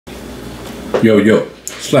Yo,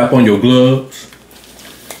 slap on your gloves,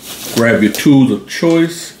 grab your tools of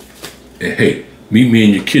choice, and hey, meet me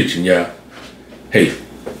in your kitchen, y'all. Hey,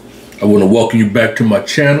 I want to welcome you back to my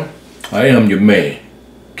channel. I am your man.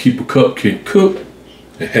 Keep a Cup Can Cook.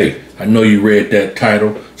 And hey, I know you read that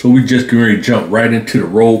title, so we just going to jump right into the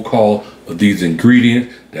roll call of these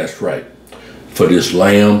ingredients. That's right, for this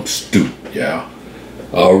lamb stew, y'all.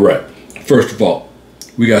 All right, first of all,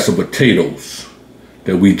 we got some potatoes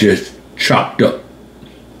that we just chopped up.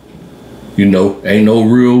 You know, ain't no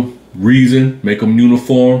real reason, make them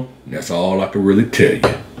uniform. That's all I can really tell you.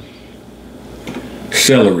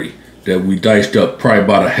 Celery that we diced up probably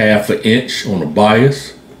about 1/2 inch on the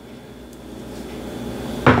bias.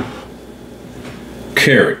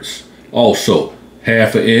 Carrots, also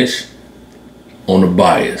 1/2 inch on the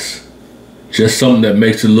bias. Just something that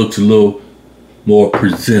makes it look a little more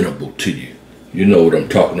presentable to you. You know what I'm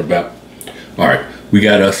talking about. All right, we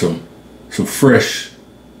got us some fresh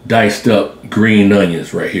diced up green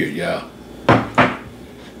onions right here, y'all.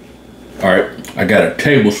 All right, I got a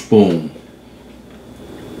tablespoon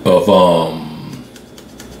of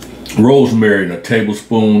rosemary and a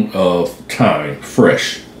tablespoon of thyme,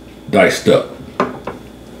 fresh, diced up.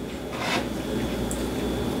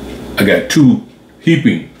 I got 2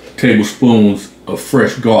 heaping tablespoons of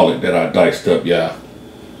fresh garlic that I diced up, y'all.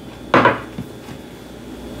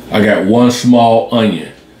 I got 1 small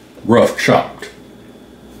onion, rough chopped.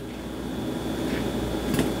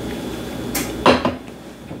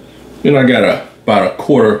 Then I got about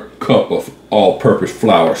 1/4 cup of all-purpose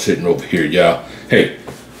flour sitting over here, y'all. Hey,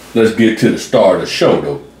 let's get to the start of the show,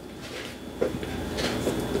 though.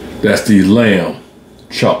 That's these lamb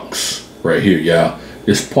chunks right here, y'all.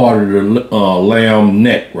 It's part of the lamb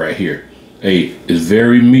neck right here. Hey, it's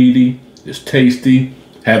very meaty. It's tasty.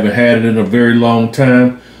 Haven't had it in a very long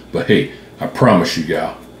time, but hey, I promise you,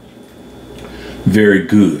 y'all, very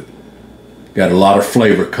good. Got a lot of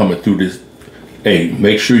flavor coming through this. Hey,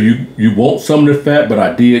 make sure you want some of the fat, but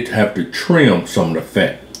I did have to trim some of the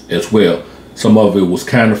fat as well. Some of it was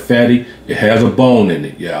kind of fatty. It has a bone in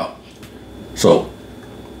it, y'all. So,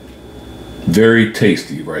 very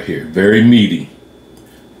tasty right here, very meaty.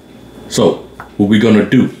 So, what we gonna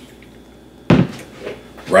do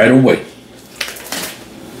right away,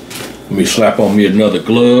 let me slap on me another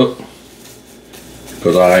glove,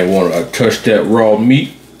 because I ain't want to touch that raw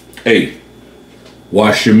meat. Hey,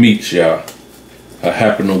 wash your meats, y'all. I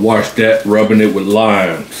happen to wash that, rubbing it with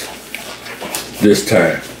limes this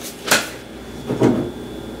time.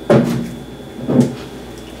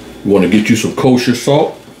 You want to get you some kosher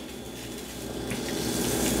salt,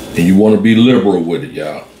 and you want to be liberal with it,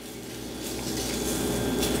 y'all.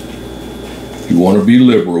 You want to be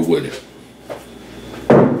liberal with it.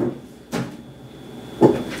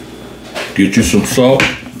 Get you some salt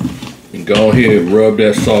and go ahead and rub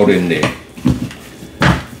that salt in there.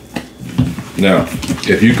 Now,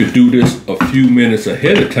 if you could do this a few minutes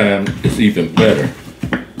ahead of time, it's even better,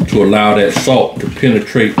 to allow that salt to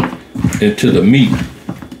penetrate into the meat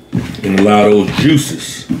and allow those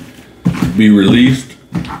juices to be released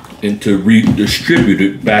and to redistribute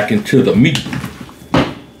it back into the meat.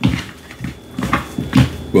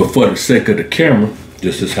 But for the sake of the camera,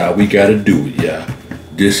 this is how we gotta do it, y'all.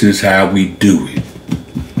 This is how we do it.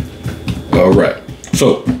 All right,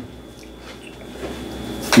 so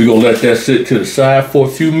we're gonna let that sit to the side for a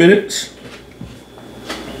few minutes.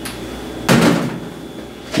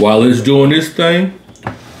 While it's doing this thing,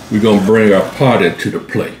 we're gonna bring our pot into the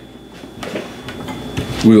plate.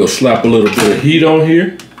 We'll slap a little bit of heat on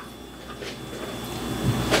here.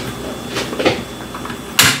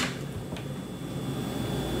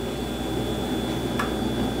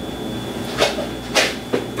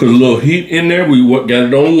 Put a little heat in there. We got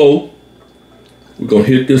it on low. We're gonna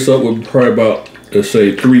hit this up with probably about, let's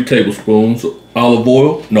say, 3 tablespoons of olive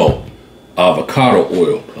oil. No, avocado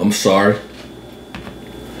oil. I'm sorry.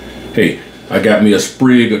 Hey, I got me a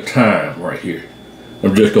sprig of thyme right here.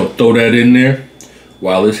 I'm just gonna throw that in there.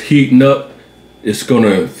 While it's heating up, it's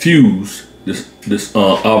gonna infuse this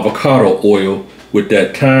avocado oil with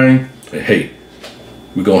that thyme. And hey,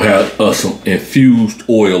 we're gonna have some infused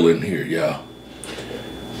oil in here, y'all.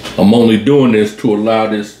 I'm only doing this to allow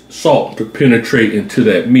this salt to penetrate into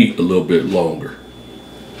that meat a little bit longer.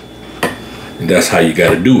 And that's how you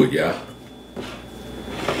gotta do it, y'all.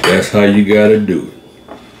 That's how you gotta do it.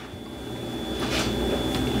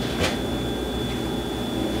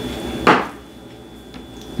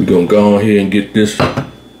 We're gonna go ahead and get this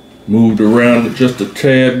moved around just a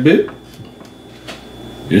tad bit.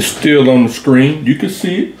 It's still on the screen. You can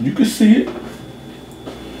see it. You can see it.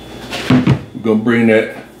 We're gonna bring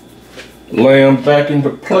that lamb back into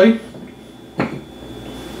play.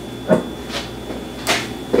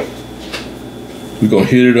 We're gonna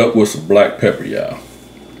hit it up with some black pepper, y'all.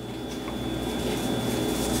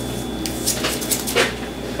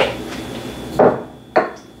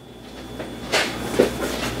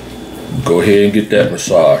 Go ahead and get that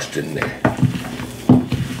massaged in there.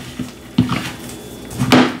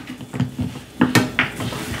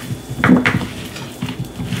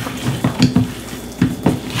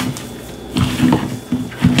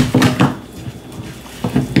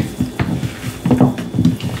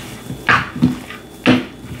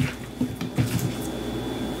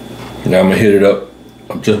 Now I'm gonna hit it up.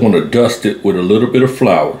 I just want to dust it with a little bit of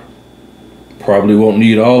flour. Probably won't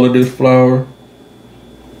need all of this flour.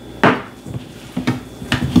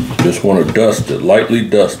 Just want to dust it, lightly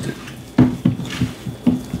dust it.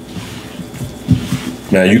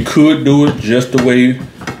 Now you could do it just the way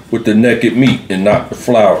with the naked meat and not the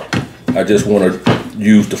flour. I just want to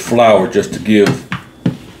use the flour just to give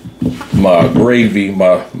my gravy,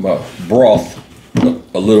 my broth,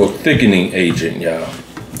 a little thickening agent, y'all.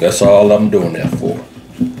 That's all I'm doing that for.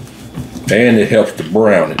 And it helps to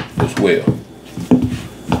brown it as well.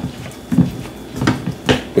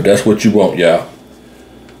 But that's what you want, y'all.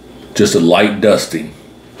 Just a light dusting.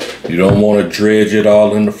 You don't want to dredge it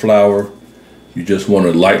all in the flour. You just want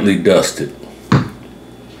to lightly dust it.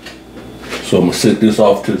 So I'm going to set this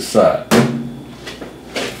off to the side.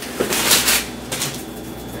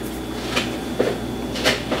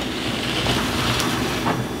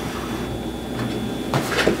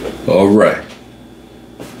 All right.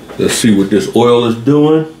 Let's see what this oil is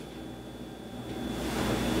doing.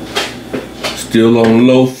 Still on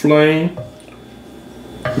low flame.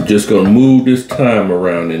 We're just gonna move this thyme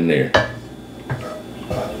around in there.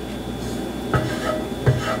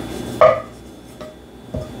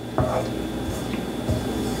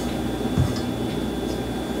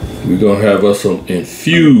 We're gonna have us some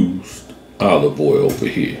infused olive oil over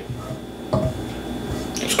here.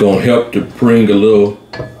 It's gonna help to bring a little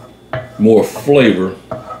more flavor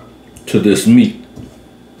to this meat.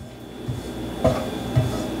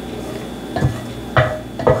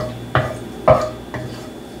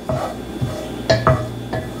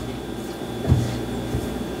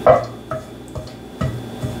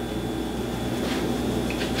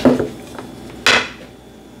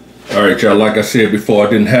 All right, y'all, like I said before, I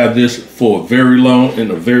didn't have this for a very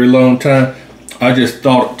long time. I just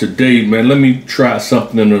thought today, man, let me try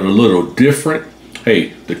something a little different.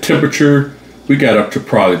 Hey, the temperature, we got up to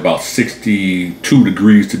probably about 62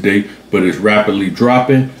 degrees today, but it's rapidly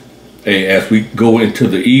dropping. And as we go into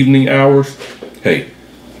the evening hours, hey,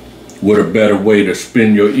 what a better way to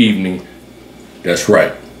spend your evening. That's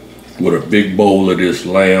right, with a big bowl of this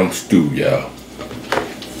lamb stew, y'all.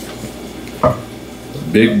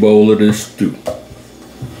 Big bowl of this stew.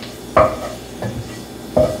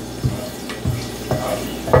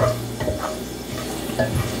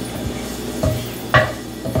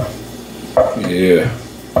 Yeah.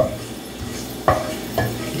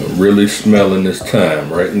 I'm really smelling this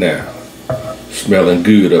thyme right now. Smelling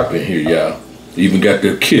good up in here, y'all. Even got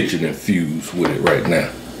the kitchen infused with it right now.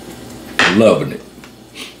 Loving it.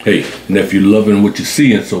 Hey, and if you're loving what you're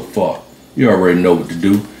seeing so far, you already know what to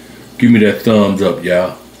do. Give me that thumbs up,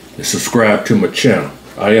 y'all, and subscribe to my channel.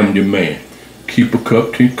 I am your man. Keep a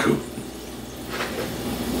cup, keep cool.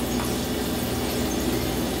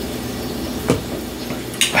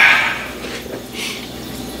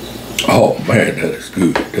 Oh man, that is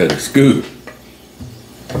good. That is good.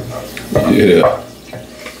 Yeah.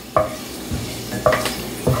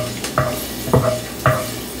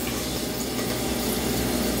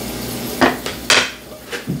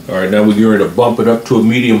 All right, now we're going to bump it up to a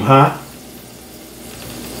medium high.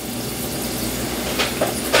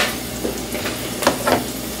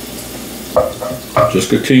 Just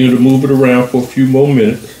continue to move it around for a few more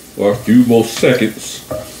minutes or a few more seconds.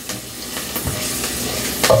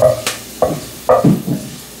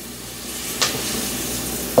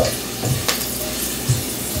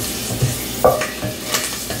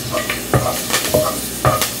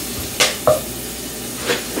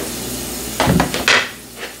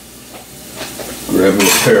 Grab a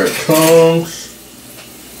pair of tongs.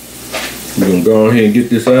 We're gonna go ahead and get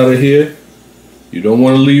this out of here. You don't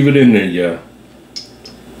want to leave it in there, y'all.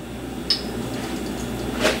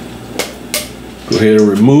 Go ahead and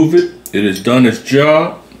remove it. It has done its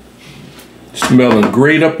job. Smelling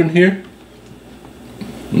great up in here.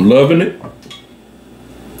 I'm loving it.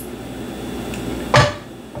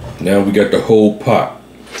 Now we got the whole pot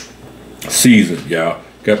seasoned, y'all.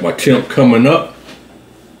 Got my temp coming up.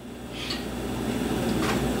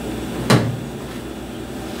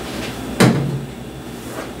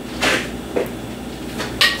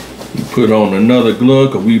 Put on another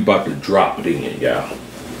glove because we about to drop it in, y'all.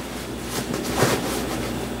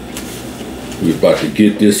 We about to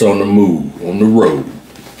get this on the move, on the road.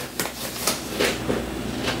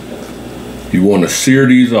 You want to sear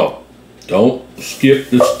these off. Don't skip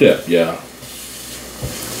the step, y'all.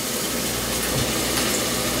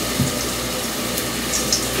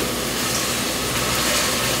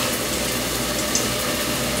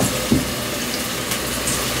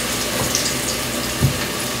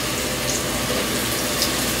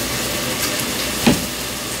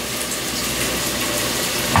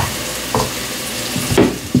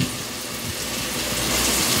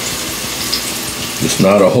 It's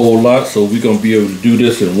not a whole lot, so we're going to be able to do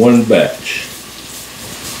this in one batch.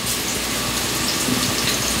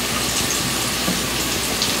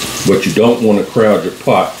 But you don't want to crowd your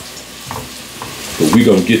pot. But we're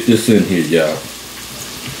going to get this in here, y'all.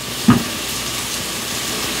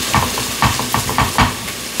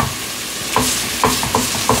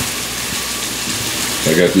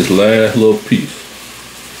 I got this last little piece.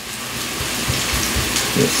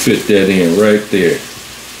 And fit that in right there.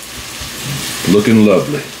 Looking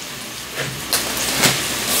lovely.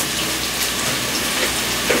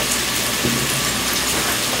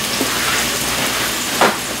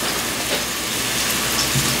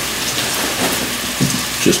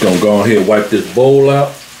 Just gonna go ahead and wipe this bowl out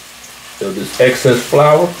of this excess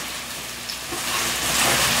flour.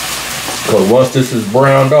 Because once this is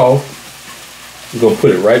browned off, we're gonna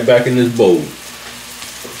put it right back in this bowl.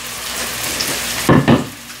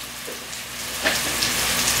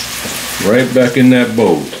 Right back in that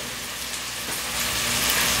bowl.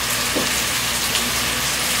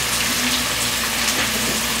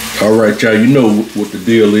 All right, y'all, you know what the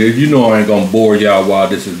deal is. You know I ain't gonna bore y'all while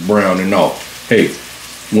this is browning off. Hey,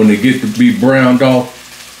 when it gets to be browned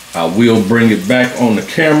off, I will bring it back on the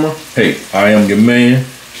camera. Hey, I am your man.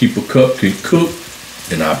 Keep a Cup Can Cook,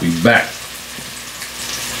 and I'll be back.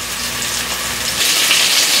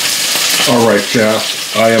 All right, y'all,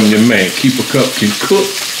 I am your man. Keep a Cup Can Cook.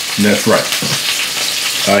 And that's right,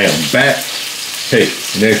 I am back. Hey,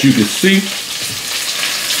 and as you can see,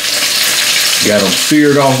 got them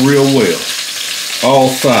seared off real well. All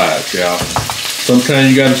sides, y'all.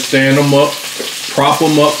 Sometimes you gotta stand them up, prop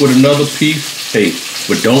them up with another piece. Hey,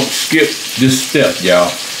 but don't skip this step,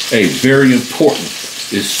 y'all. Hey, very important.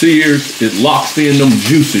 It sears, it locks in them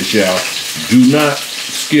juices, y'all. Do not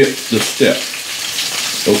skip the step.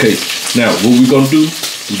 Okay, now what we're gonna do,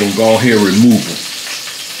 we're gonna go ahead and remove them.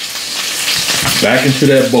 Back into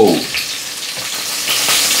that bowl.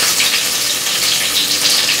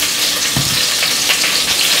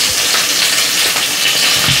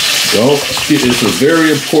 Don't skip, it's a very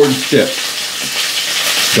important step.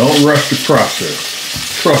 Don't rush the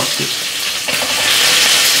process. Trust it.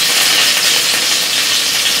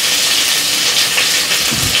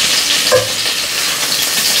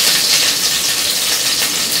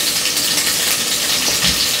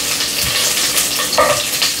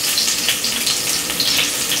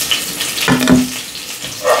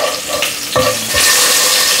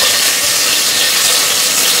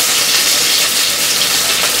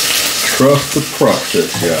 Trust the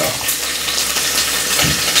process, y'all.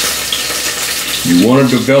 You want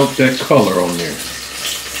to develop that color on there.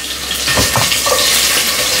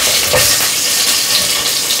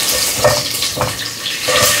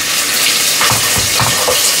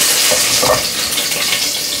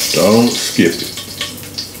 Don't skip it.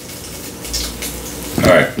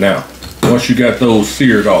 All right, now, once you got those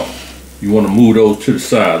seared off, you want to move those to the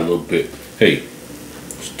side a little bit. Hey,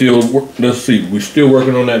 let's see, we're still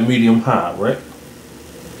working on that medium high, right?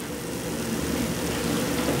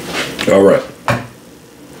 All right.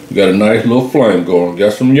 We got a nice little flame going.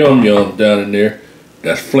 Got some yum yums down in there.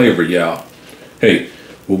 That's flavor, y'all. Hey,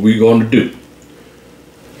 what we gonna do?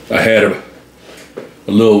 I had a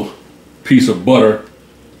little piece of butter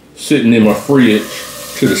sitting in my fridge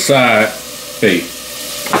to the side. Hey,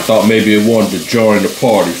 I thought maybe it wanted to join the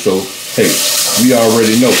party. So, hey, we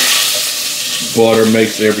already know butter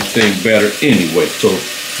makes everything better anyway. So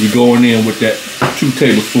we're going in with that 2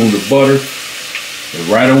 tablespoons of butter, and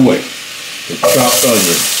right away, the chopped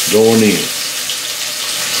onion going in.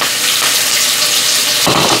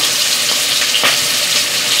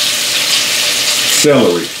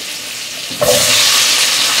 Celery.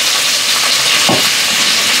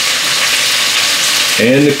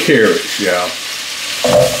 And the carrots, y'all.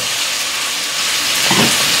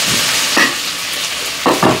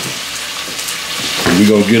 We're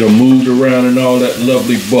going to get them moved around in all that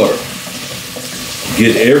lovely butter.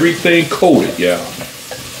 Get everything coated, y'all.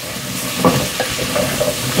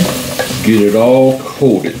 Get it all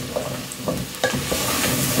coated.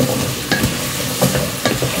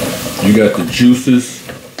 You got the juices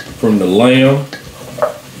from the lamb.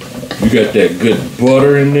 You got that good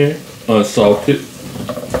butter in there, unsalted.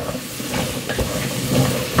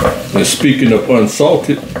 And speaking of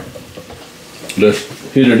unsalted, let's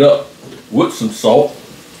hit it up with some salt.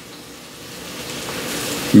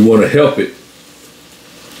 We want to help it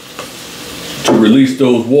to release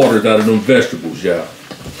those waters out of them vegetables, y'all.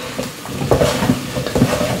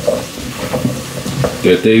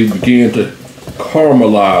 That they begin to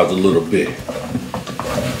caramelize a little bit.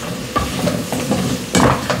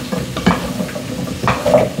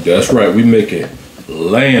 That's right, we making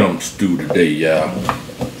lamb stew today, y'all.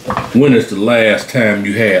 When is the last time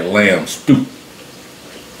you had lamb stew?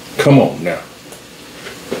 Come on now.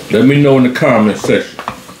 Let me know in the comment section.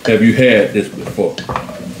 Have you had this before?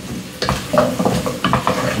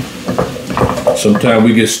 Sometimes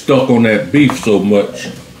we get stuck on that beef so much,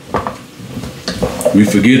 we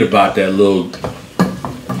forget about that little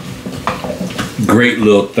great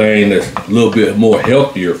little thing that's a little bit more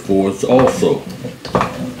healthier for us also.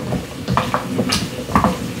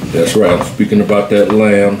 That's right, I'm speaking about that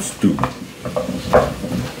lamb stew.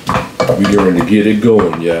 We're going to get it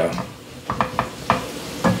going, y'all.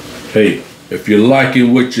 Hey, if you're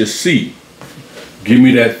liking what you see, give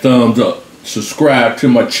me that thumbs up. Subscribe to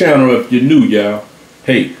my channel if you're new, y'all.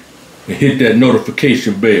 Hey, and hit that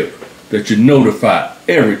notification bell that you're notified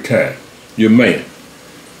every time your man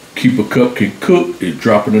Keep a Cup Can Cook is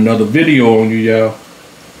dropping another video on you, y'all.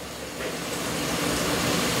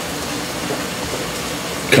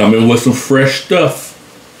 Coming with some fresh stuff.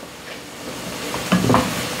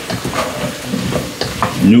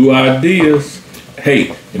 New ideas.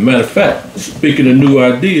 Hey, as a matter of fact, speaking of new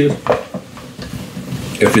ideas,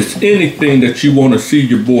 if it's anything that you want to see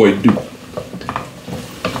your boy do,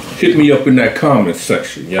 hit me up in that comment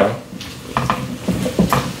section, y'all.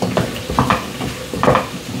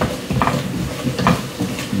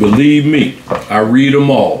 Believe me, I read them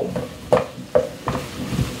all.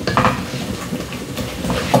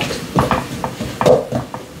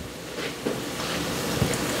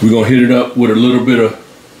 We're going to hit it up with a little bit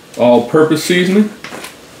of all-purpose seasoning.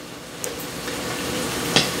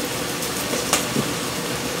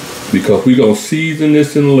 Because we're going to season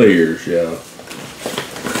this in layers, y'all.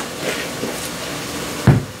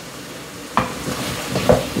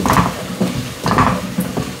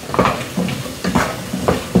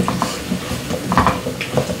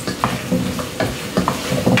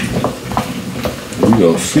 We're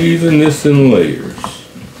going to season this in layers.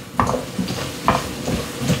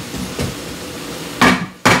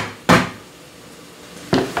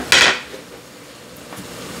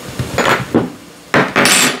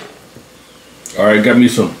 All right, got me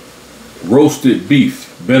some roasted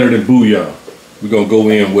beef, better than bouillon. We're gonna go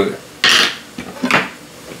in with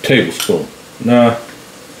a tablespoon,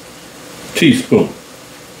 teaspoon.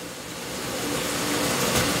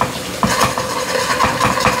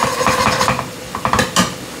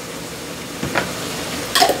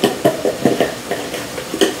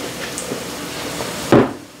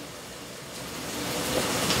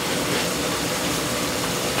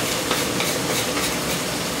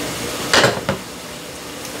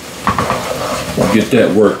 Get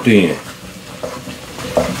that worked in.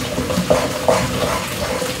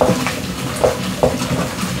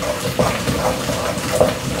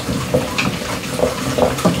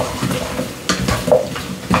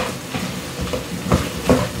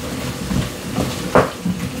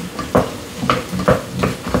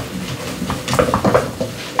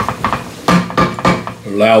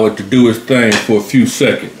 Allow it to do its thing for a few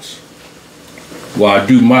seconds while I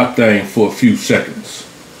do my thing for a few seconds.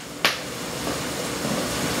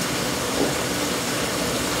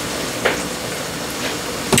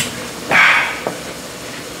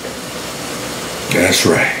 That's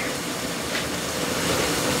right.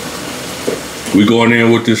 We're going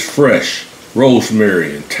in with this fresh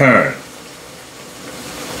rosemary and thyme.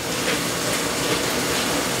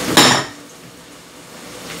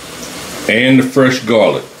 And the fresh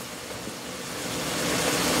garlic.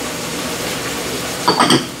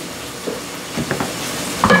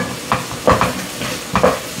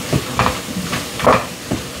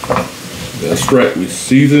 That's right, we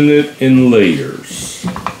season it in layers.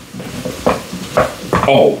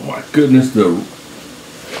 Oh my goodness, the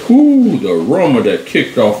aroma that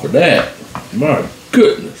kicked off of that. My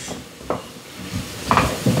goodness.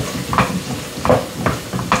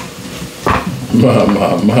 My.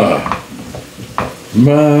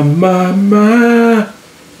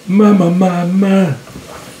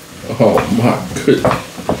 Oh my goodness.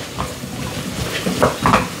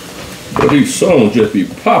 But these songs just be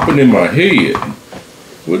popping in my head.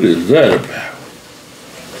 What is that about?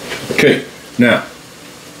 Okay, now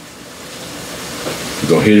we're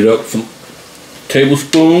gonna heat it up some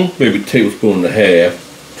tablespoon, maybe tablespoon and a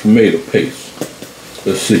half tomato paste.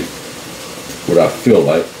 Let's see what I feel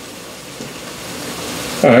like.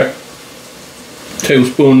 All right,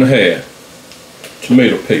 tablespoon and a half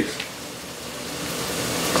tomato paste.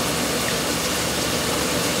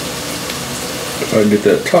 If I can get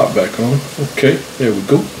that top back on. Okay, there we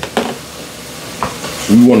go.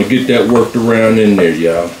 So we want to get that worked around in there,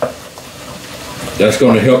 y'all. That's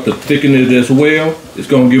going to help to thicken it as well. It's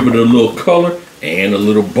going to give it a little color and a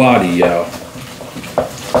little body, y'all.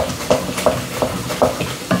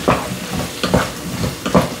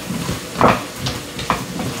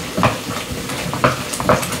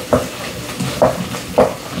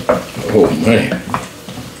 Oh man.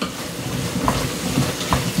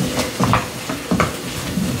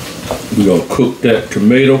 We're going to cook that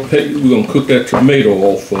tomato paste. We're going to cook that tomato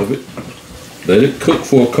off of it. Let it cook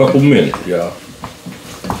for a couple minutes, y'all.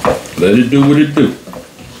 Let it do what it do.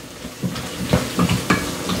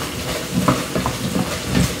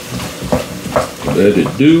 Let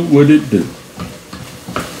it do what it do.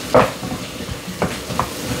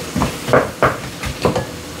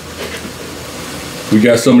 We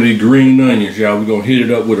got some of these green onions, y'all. We're going to heat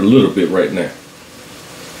it up with a little bit right now.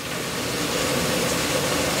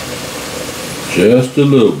 Just a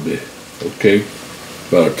little bit. Okay.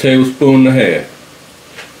 About a tablespoon and a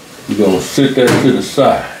half. We're going to sit that to the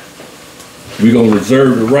side. We're going to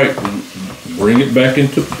reserve the right to bring it back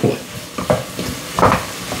into play.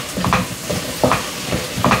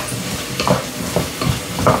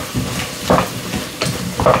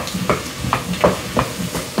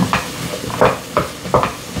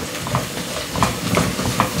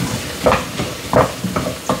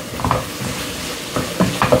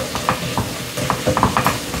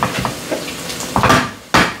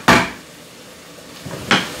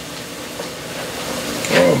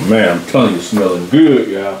 Man, I'm telling you, it's smelling good,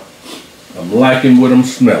 y'all. I'm liking what I'm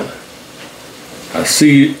smelling. I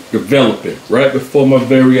see it developing right before my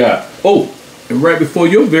very eyes. Oh, and right before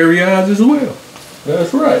your very eyes as well.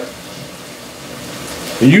 That's right.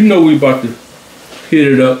 And you know we about to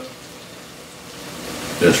hit it up.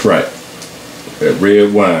 That's right. That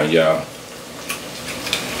red wine, y'all.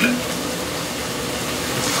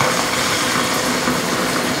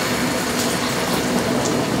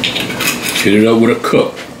 Hit it up with a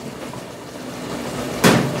cup.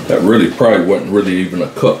 That really probably wasn't really even a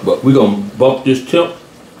cup, but we're gonna bump this temp.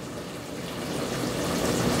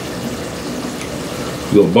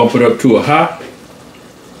 We're gonna bump it up to a high.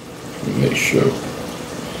 Let me make sure.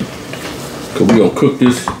 Cause we're gonna cook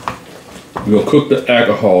this, we're gonna cook the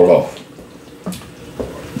alcohol off.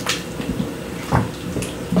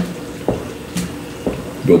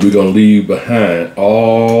 But we're gonna leave behind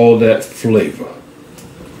all that flavor.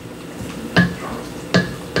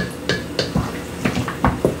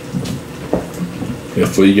 And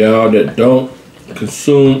for y'all that don't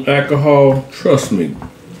consume alcohol, trust me.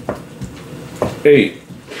 Hey,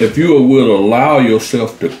 if you will allow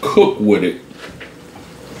yourself to cook with it,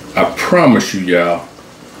 I promise you, y'all,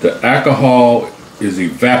 the alcohol is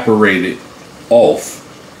evaporated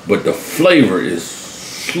off, but the flavor is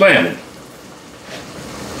slamming.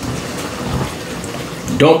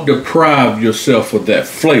 Don't deprive yourself of that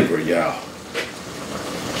flavor, y'all.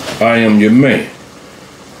 I am your man.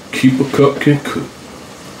 Keep a cup can cook.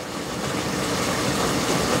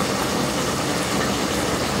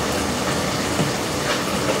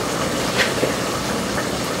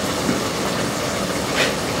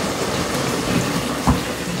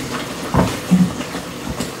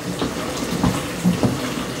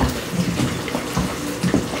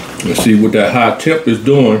 Let's see what that hot temp is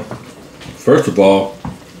doing. First of all,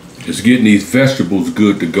 it's getting these vegetables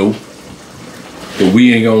good to go. But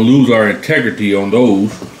we ain't gonna lose our integrity on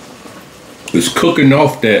those. It's cooking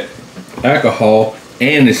off that alcohol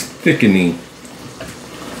and it's thickening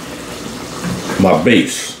my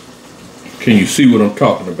base. Can you see what I'm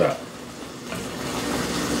talking about?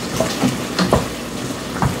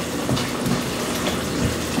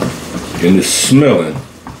 And it's smelling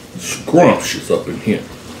scrumptious up in here.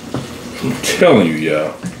 I'm telling you,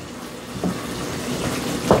 y'all.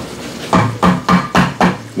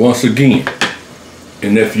 Once again,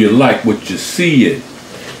 and if you like what you see it,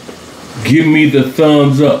 give me the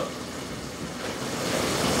thumbs up.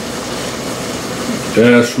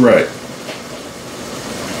 That's right.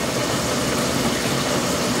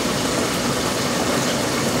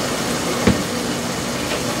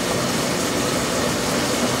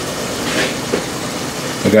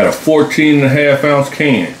 I got a 14.5-ounce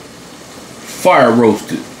can. Fire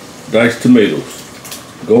roasted diced tomatoes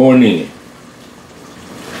going in.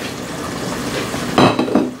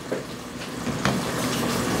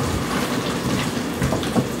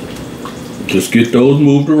 Just get those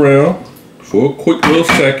moved around for a quick little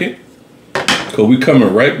second, because we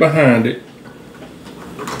coming right behind it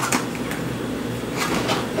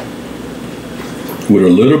with a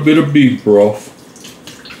little bit of beef broth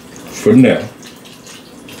for now.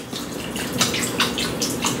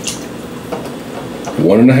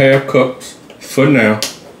 1.5 cups for now.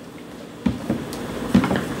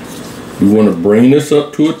 We want to bring this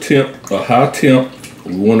up to a high temp.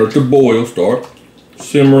 We want it to boil, start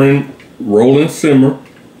simmering, roll and simmer.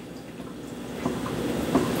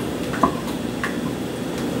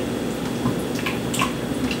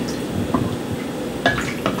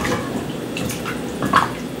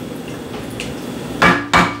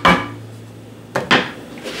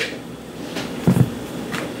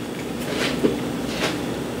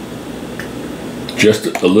 Just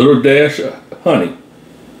a little dash of honey.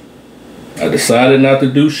 I decided not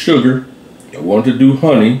to do sugar. I wanted to do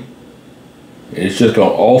honey. It's just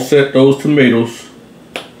gonna offset those tomatoes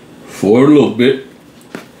for a little bit.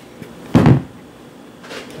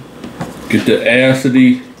 Get the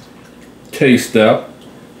acidity taste out.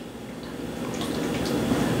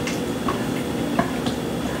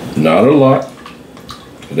 Not a lot.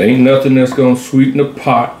 It ain't nothing that's gonna sweeten the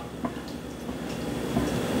pot.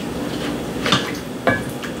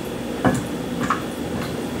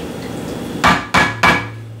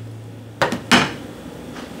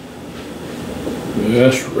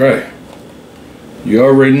 That's right. You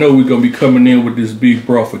already know we're gonna be coming in with this beef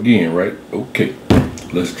broth again, right? Okay.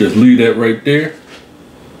 Let's just leave that right there.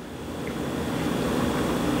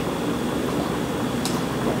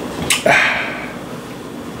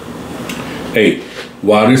 Hey,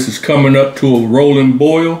 while this is coming up to a rolling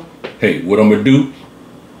boil, hey, what I'm gonna do,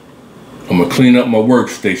 I'm gonna clean up my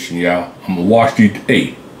workstation, y'all. I'm gonna wash these.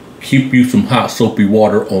 Hey, keep you some hot soapy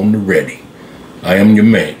water on the ready. I am your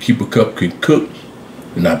man. Keep a cup can cook.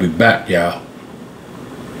 And I'll be back, y'all.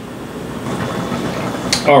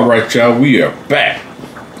 All right, y'all, we are back.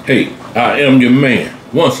 Hey, I am your man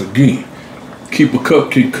once again. Keep a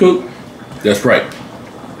cup can cook. That's right.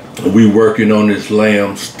 We working on this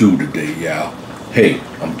lamb stew today, y'all. Hey,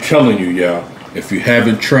 I'm telling you, y'all, if you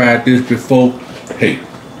haven't tried this before, hey,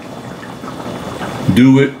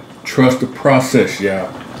 do it. Trust the process,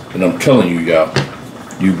 y'all. And I'm telling you, y'all,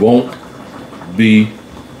 you won't be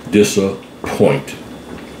disappointed.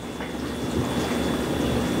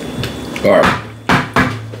 All right,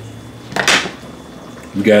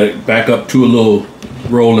 we got it back up to a little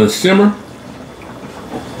roll and simmer.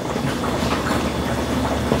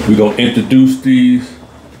 We're gonna introduce these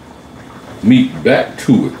meat back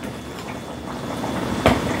to it.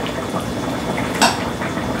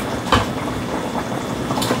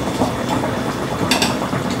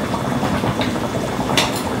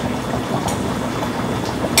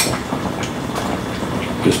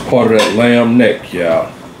 It's part of that lamb neck,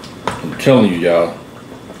 y'all. I'm telling you, y'all,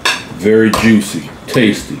 very juicy,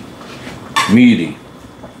 tasty, meaty.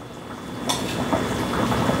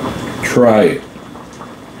 Try it.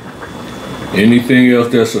 Anything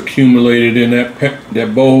else that's accumulated in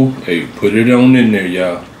that bowl, hey, put it on in there,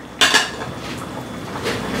 y'all.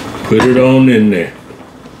 Put it on in there.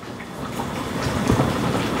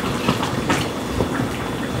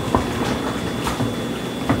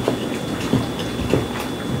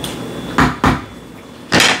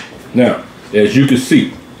 Now, as you can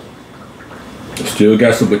see, I still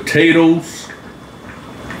got some potatoes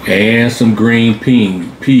and some green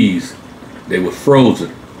peas. They were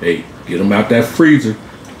frozen. Hey, get them out that freezer.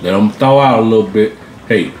 Let them thaw out a little bit.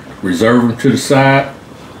 Hey, reserve them to the side.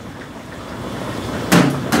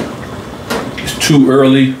 It's too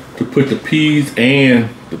early to put the peas and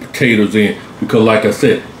the potatoes in because, like I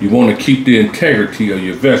said, you want to keep the integrity of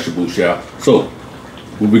your vegetables, y'all. So,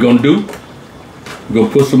 what we're gonna do? We're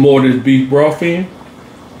gonna put some more of this beef broth in.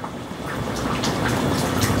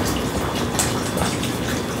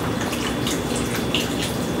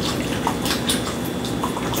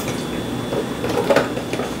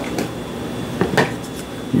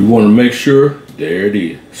 We want to make sure, there it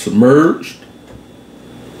is, submerged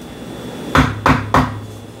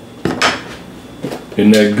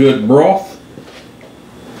in that good broth.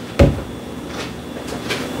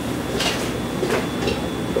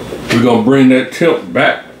 We're gonna bring that temp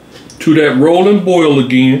back to that rolling boil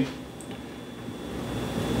again.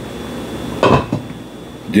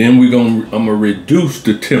 Then I'm gonna reduce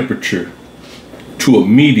the temperature to a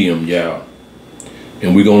medium, y'all.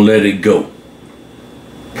 And we're gonna let it go.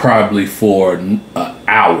 Probably for an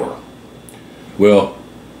hour. Well,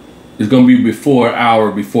 it's gonna be before an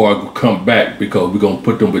hour before I come back because we're gonna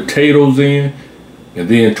put them potatoes in, and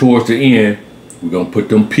then towards the end, we're gonna put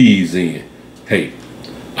them peas in. Hey,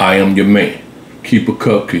 I am your man. Keep a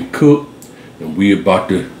Cup Can Cook, and we about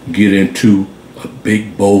to get into a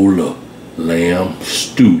big bowl of lamb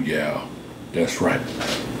stew, y'all. That's right.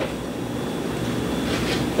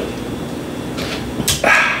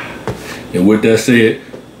 And with that said,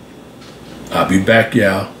 I'll be back,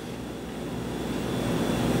 y'all.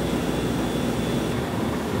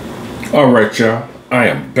 All right, y'all, I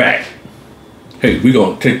am back. Hey, we're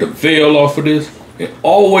gonna take the veil off of this, and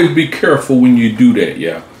always be careful when you do that,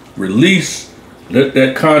 y'all. Release, let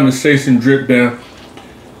that condensation drip down,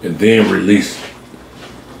 and then release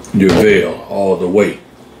your veil all the way.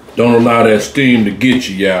 Don't allow that steam to get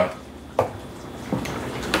you, y'all.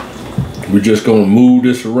 We're just gonna move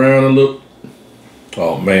this around a little.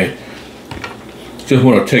 Oh man, just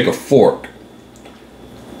wanna take a fork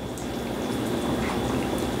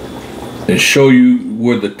and show you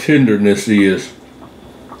where the tenderness is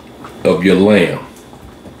of your lamb.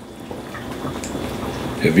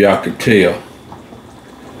 If y'all can tell.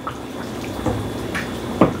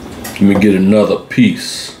 Let me get another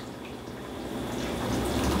piece.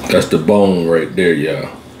 That's the bone right there,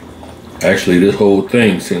 y'all. Actually, this whole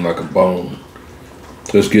thing seems like a bone.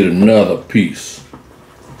 Let's get another piece.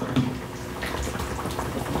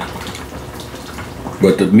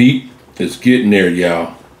 But the meat is getting there,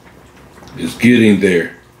 y'all. It's getting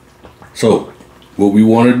there. So, what we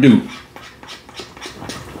want to do,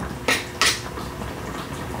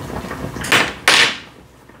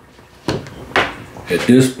 at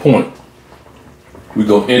this point, we're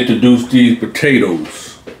going to introduce these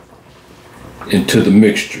potatoes into the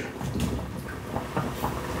mixture.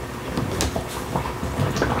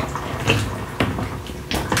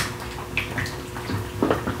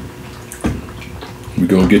 We're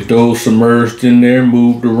going to get those submerged in there,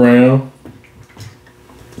 moved around.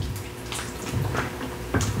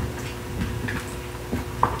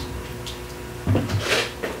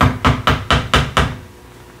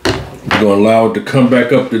 We're going to allow it to come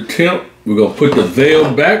back up to temp. We're going to put the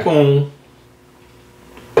veil back on.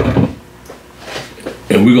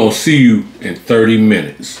 And we're going to see you in 30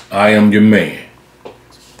 minutes. I am your man.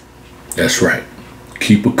 That's right.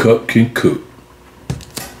 Keep a Cup Can Cook.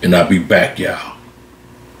 And I'll be back, y'all.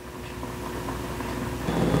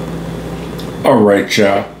 All right,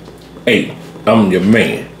 y'all. Hey, I'm your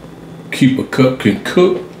man. Keep a Cup Can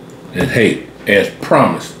Cook. And hey, as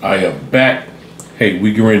promised, I am back. Hey,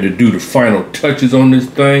 we get ready to do the final touches on this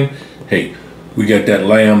thing. Hey, we got that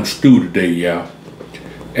lamb stew today, y'all.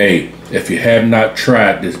 Hey, if you have not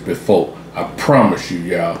tried this before, I promise you,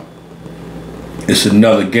 y'all, it's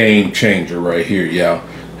another game changer right here, y'all.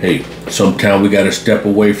 Hey, sometimes we got to step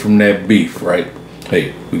away from that beef, right?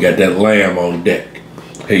 Hey, we got that lamb on deck.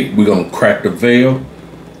 Hey, we're going to crack the veil.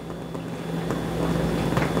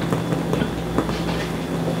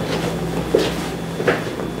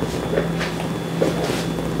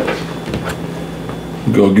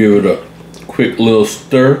 We're going to give it a quick little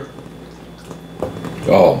stir.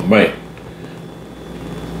 Oh, man.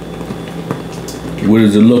 What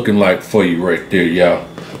is it looking like for you right there, y'all?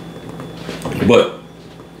 But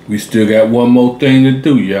we still got one more thing to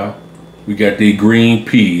do, y'all. We got these green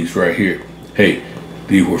peas right here. Hey,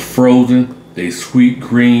 these were frozen. They sweet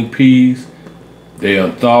green peas. They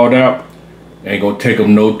unthawed out. Ain't gonna take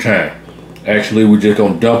them no time. Actually, we're just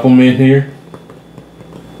gonna dump them in here.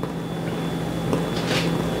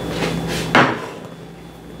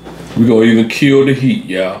 We're gonna even kill the heat,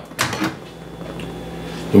 y'all.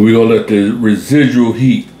 And we're gonna let the residual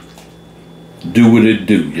heat do what it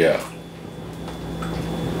do, y'all.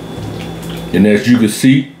 And as you can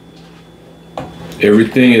see,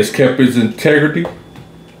 everything has kept its integrity.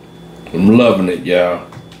 I'm loving it, y'all.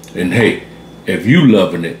 And hey, if you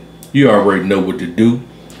loving it, you already know what to do.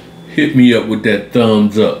 Hit me up with that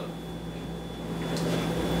thumbs up.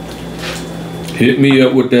 Hit me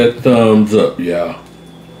up with that thumbs up, y'all.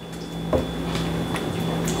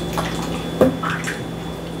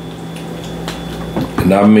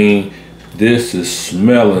 And I mean, this is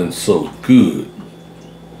smelling so good.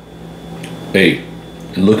 Hey,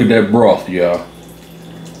 and look at that broth, y'all.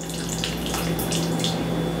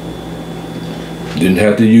 Didn't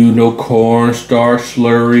have to use no cornstarch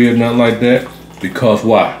slurry or nothing like that. Because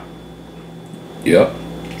why? Yep,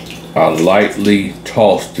 I lightly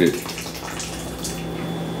tossed it,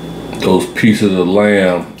 those pieces of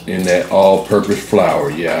lamb, in that all-purpose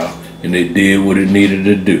flour, y'all. And it did what it needed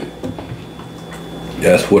to do.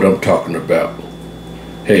 That's what I'm talking about.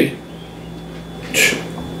 Hey,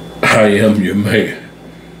 I am your man.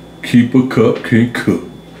 Keep a Cup Can Cook.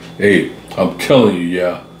 Hey, I'm telling you,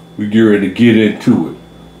 y'all, we get ready to get into it.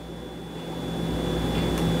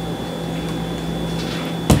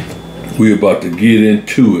 We're about to get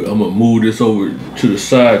into it. I'm gonna move this over to the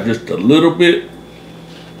side just a little bit.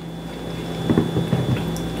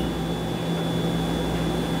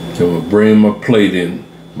 So I'm gonna bring my plate in,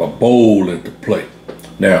 my bowl into play.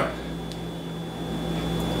 Now,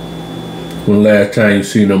 when last time you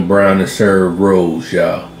seen them brown and served rolls,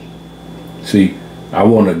 y'all? See, I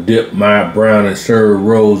want to dip my brown and served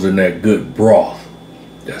rolls in that good broth.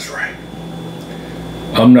 That's right.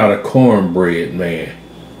 I'm not a cornbread man.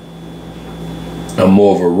 I'm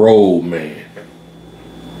more of a roll man.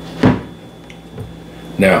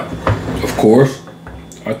 Now, of course,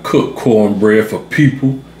 I cook cornbread for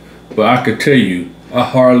people, but I can tell you, I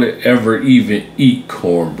hardly ever even eat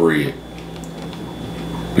cornbread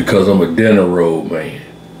because I'm a dinner roll man.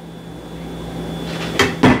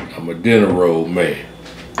 I'm a dinner roll man.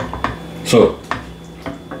 So,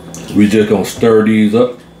 we just gonna stir these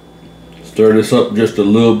up. Stir this up just a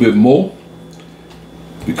little bit more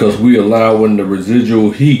because we allowing the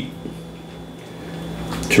residual heat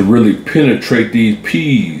to really penetrate these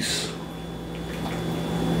peas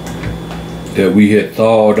that we had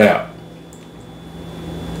thawed out.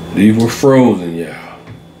 These were frozen, y'all.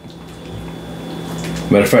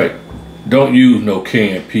 Matter of fact, don't use no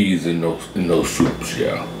canned peas in those soups,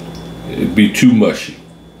 y'all. It'd be too mushy.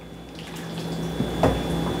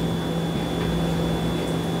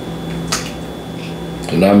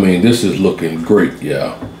 And I mean, this is looking great,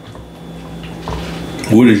 y'all.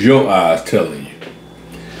 What is your eyes telling you?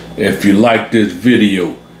 If you like this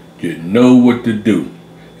video, you know what to do.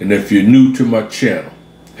 And if you're new to my channel,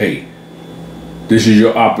 hey, this is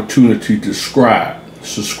your opportunity to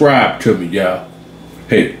subscribe to me, y'all.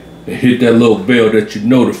 Hey, and hit that little bell that you're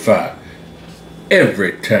notified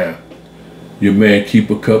every time your man Keep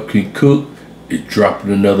a Cup Can Cook is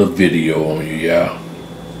dropping another video on you, y'all.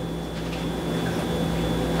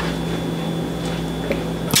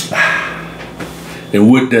 And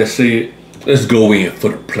with that said, let's go in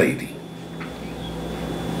for the plating.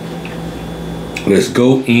 Let's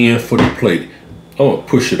go in for the plating. I'm gonna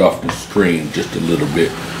push it off the screen just a little bit.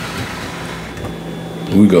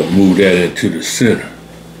 We're gonna move that into the center.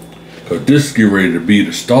 Cause this is getting ready to be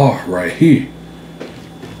the star right here.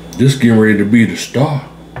 This is getting ready to be the star.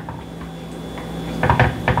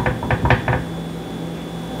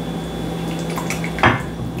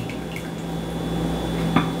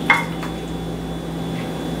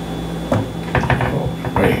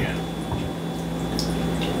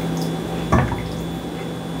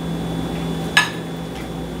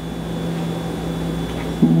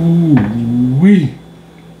 Ooh-wee.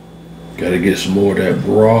 Gotta get some more of that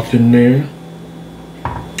broth in there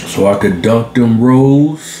so I could dunk them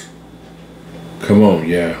rolls. Come on,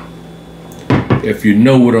 yeah. If you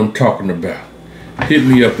know what I'm talking about, hit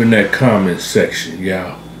me up in that comment section,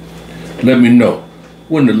 y'all. Let me know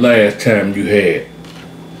when the last time you had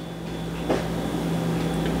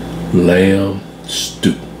lamb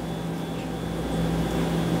stew.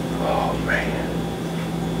 Oh, man.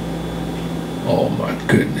 Oh, my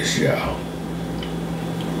goodness, y'all.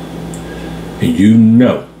 And you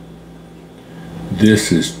know,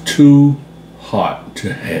 this is too hot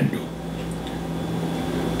to handle.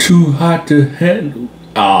 Too hot to handle.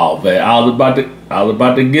 Oh man, I was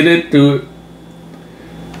about to get into it,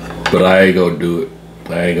 but I ain't gonna do it.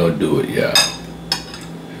 I ain't gonna do it, y'all.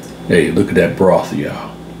 Hey, look at that broth,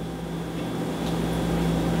 y'all.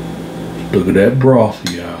 Look at that broth,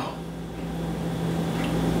 y'all.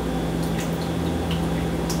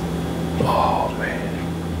 Oh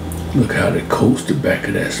man, look how they coats the back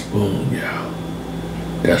of that spoon, y'all.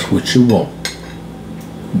 That's what you want.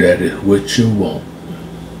 That is what you want.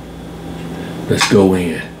 Let's go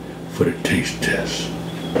in for the taste test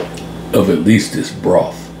of at least this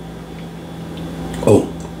broth.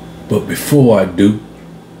 Oh, but before I do,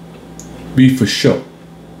 be for sure,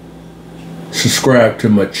 subscribe to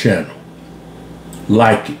my channel,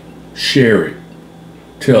 like it, share it,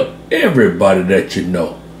 tell everybody that you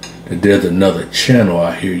know that there's another channel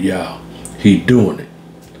out here, y'all. He doing it,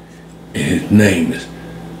 and his name is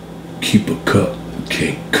Keep a Cup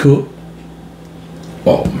Can Cook.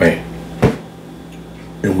 Oh man.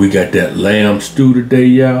 And we got that lamb stew today,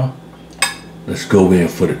 y'all. Let's go in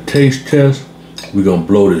for the taste test. We're gonna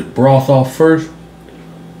blow this broth off first.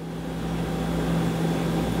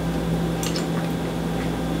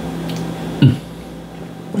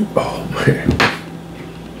 Oh man.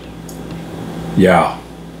 Y'all.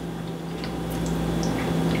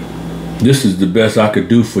 This is the best I could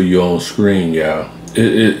do for you on screen, y'all.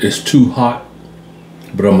 It's too hot,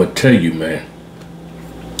 but I'm gonna tell you, man,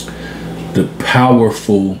 the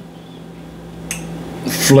powerful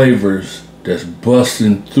flavors that's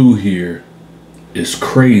busting through here is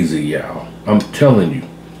crazy, y'all. I'm telling you.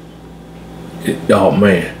 Oh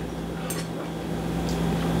man.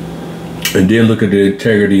 And then look at the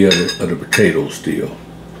integrity of the potatoes still.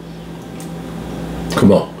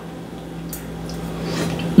 Come on.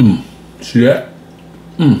 See that?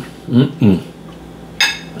 The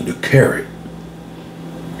carrot.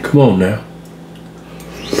 Come on now.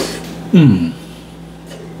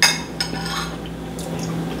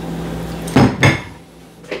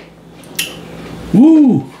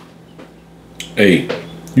 Woo! Hey,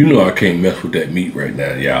 you know I can't mess with that meat right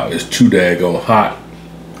now, y'all. It's too daggone hot.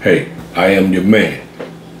 Hey, I am your man.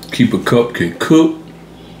 Keep a cup can cook.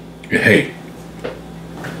 And hey,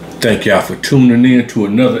 thank y'all for tuning in to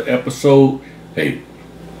another episode. Hey,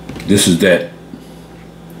 this is that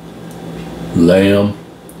lamb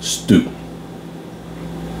stew.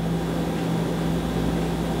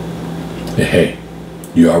 And hey,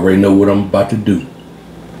 you already know what I'm about to do.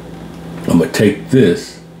 I'm gonna take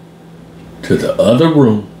this to the other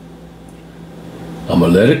room. I'm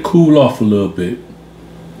gonna let it cool off a little bit,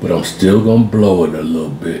 but I'm still gonna blow it a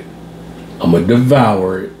little bit. I'm gonna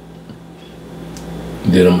devour it.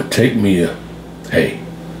 Then I'm gonna take me a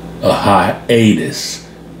hiatus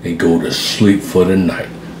and go to sleep for the night.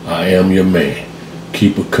 I am your man.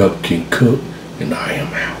 Keep a cup can cook, and I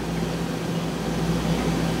am out.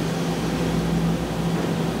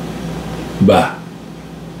 Bye.